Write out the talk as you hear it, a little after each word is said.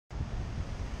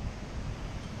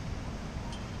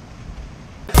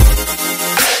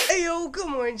Yo, good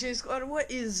morning, J Squad. What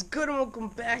is good, and welcome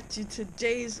back to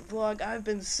today's vlog. I've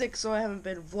been sick, so I haven't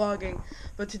been vlogging,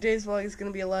 but today's vlog is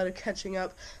going to be a lot of catching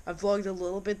up. I vlogged a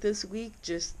little bit this week,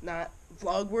 just not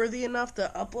vlog-worthy enough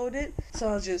to upload it, so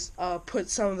I'll just put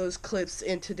some of those clips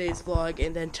in today's vlog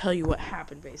and then tell you what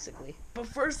happened, basically. But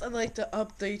first, I'd like to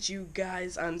update you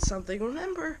guys on something.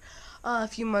 Remember a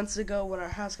few months ago when our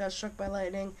house got struck by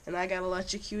lightning and I got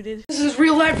electrocuted? This is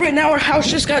real life right now. Our house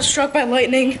just got struck by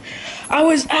lightning.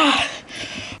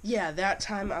 Yeah, that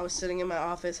time I was sitting in my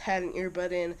office, had an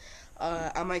earbud in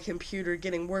on my computer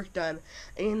getting work done,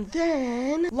 and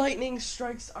then lightning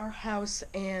strikes our house,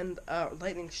 and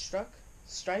lightning struck?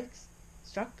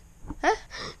 Huh?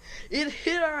 It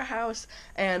hit our house,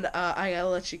 and I got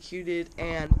electrocuted,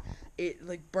 and it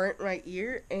like burnt my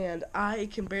ear, and I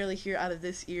can barely hear out of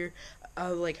this ear.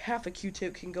 Like half a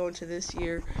Q-tip can go into this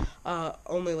ear.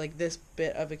 Only like this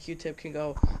bit of a Q-tip can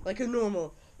go like a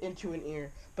normal into an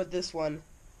ear. But this one,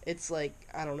 it's like,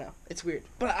 I don't know. It's weird.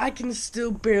 But I can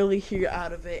still barely hear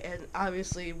out of it, and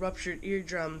obviously ruptured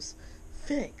eardrums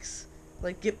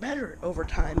get better over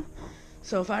time.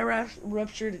 So if I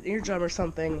ruptured an eardrum or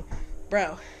something,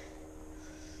 bro,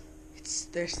 it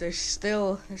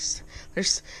still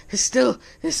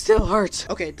hurts.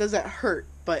 Okay, it doesn't hurt,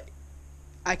 but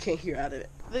I can't hear out of it.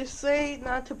 They say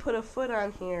not to put a foot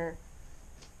on here,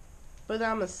 but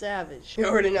I'm a savage. You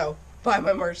already know. Buy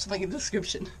my merch, link in the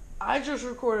description. I just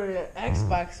recorded an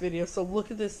Xbox video, so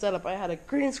look at this setup. I had a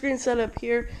green screen setup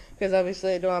here, because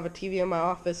obviously I don't have a TV in my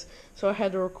office, so I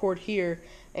had to record here.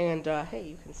 And hey,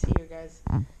 you can see you guys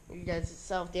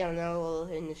itself down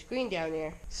in the screen down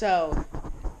there. So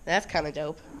that's kind of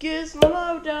dope.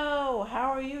 Gizmodo,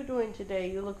 how are you doing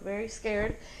today? You look very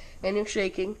scared, and you're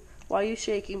shaking. Why are you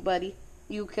shaking, buddy?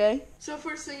 You okay? So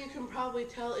first thing you can probably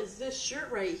tell is this shirt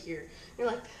right here. You're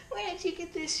like, where did you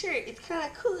get this shirt? It's kind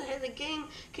of cool. It has a game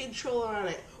controller on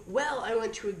it. Well, I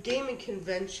went to a gaming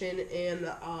convention in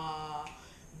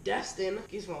Destin.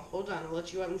 Gizmo, hold on. I'll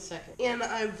let you out in a second. And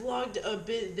I vlogged a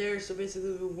bit there. So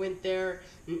basically we went there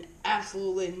and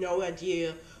absolutely no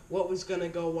idea what was going to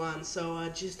go on. So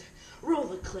just roll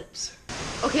the clips.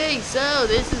 Okay, so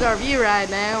this is our view right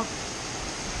now.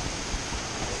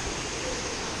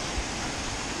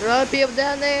 There are other people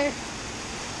down there.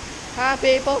 Hi,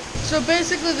 people. So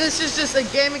basically, this is just a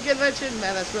gaming convention.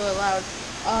 Man, that's really loud.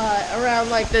 Around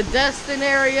like the Destin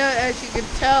area, as you can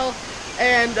tell,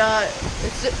 and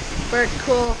it's very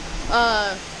cool.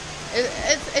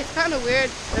 It's kind of weird.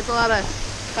 There's a lot of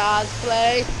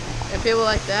cosplay and people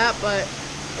like that, but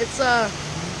it's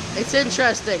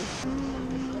interesting.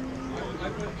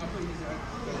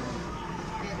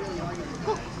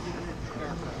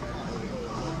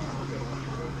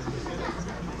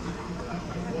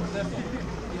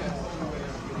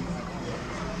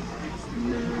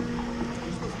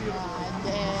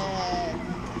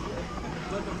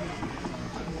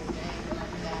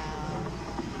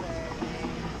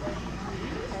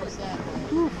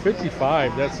 Ooh,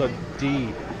 55, that's a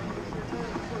D.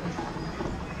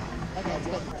 Okay, that's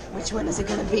good. Which one is it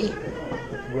gonna be?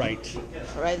 Right.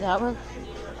 Right, that one?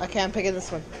 Okay, I'm picking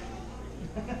this one.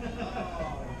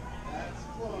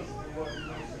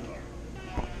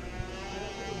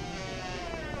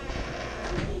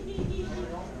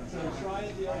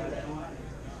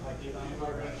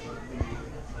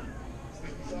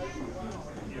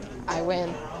 I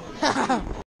win.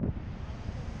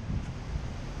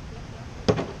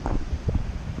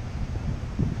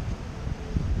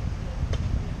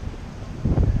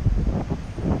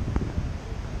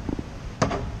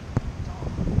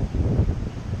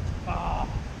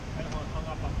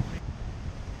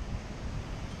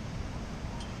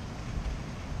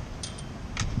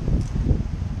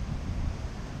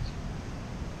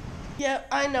 Yeah,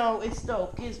 I know, it's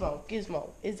dope.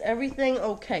 Gizmo, is everything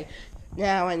okay?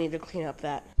 Now I need to clean up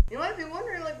that. You might be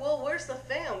wondering, like, well, where's the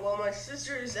fam? Well, my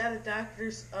sister is at a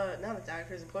doctor's, not a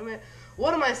doctor's appointment.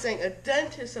 What am I saying? A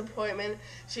dentist appointment.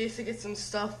 She has to get some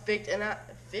stuff fixed,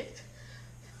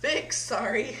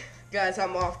 sorry. Guys,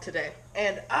 I'm off today.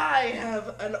 And I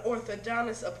have an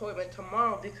orthodontist appointment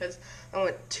tomorrow because I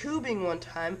went tubing one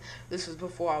time. This was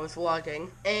before I was vlogging.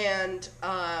 And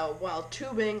while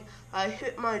tubing, I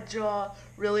hit my jaw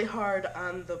really hard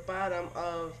on the bottom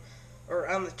on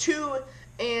the tube,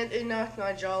 and it knocked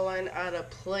my jawline out of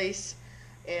place.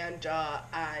 And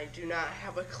I do not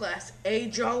have a class A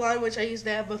jawline, which I used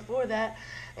to have before that.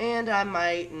 And I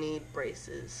might need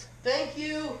braces. Thank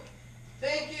you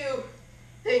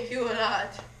a lot.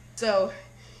 So,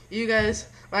 you guys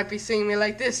might be seeing me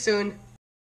like this soon.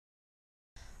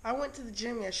 I went to the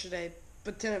gym yesterday,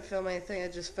 but didn't film anything. I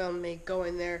just filmed me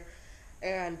going there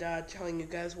and telling you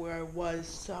guys where I was.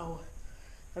 So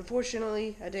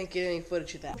Unfortunately, I didn't get any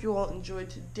footage of that. Hope you all enjoyed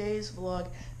today's vlog,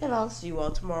 and I'll see you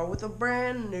all tomorrow with a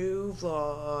brand new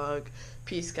vlog.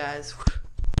 Peace, guys.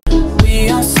 We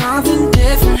on something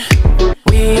different.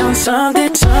 We on something,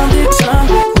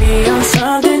 we on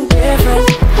something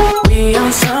different. We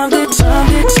on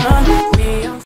something,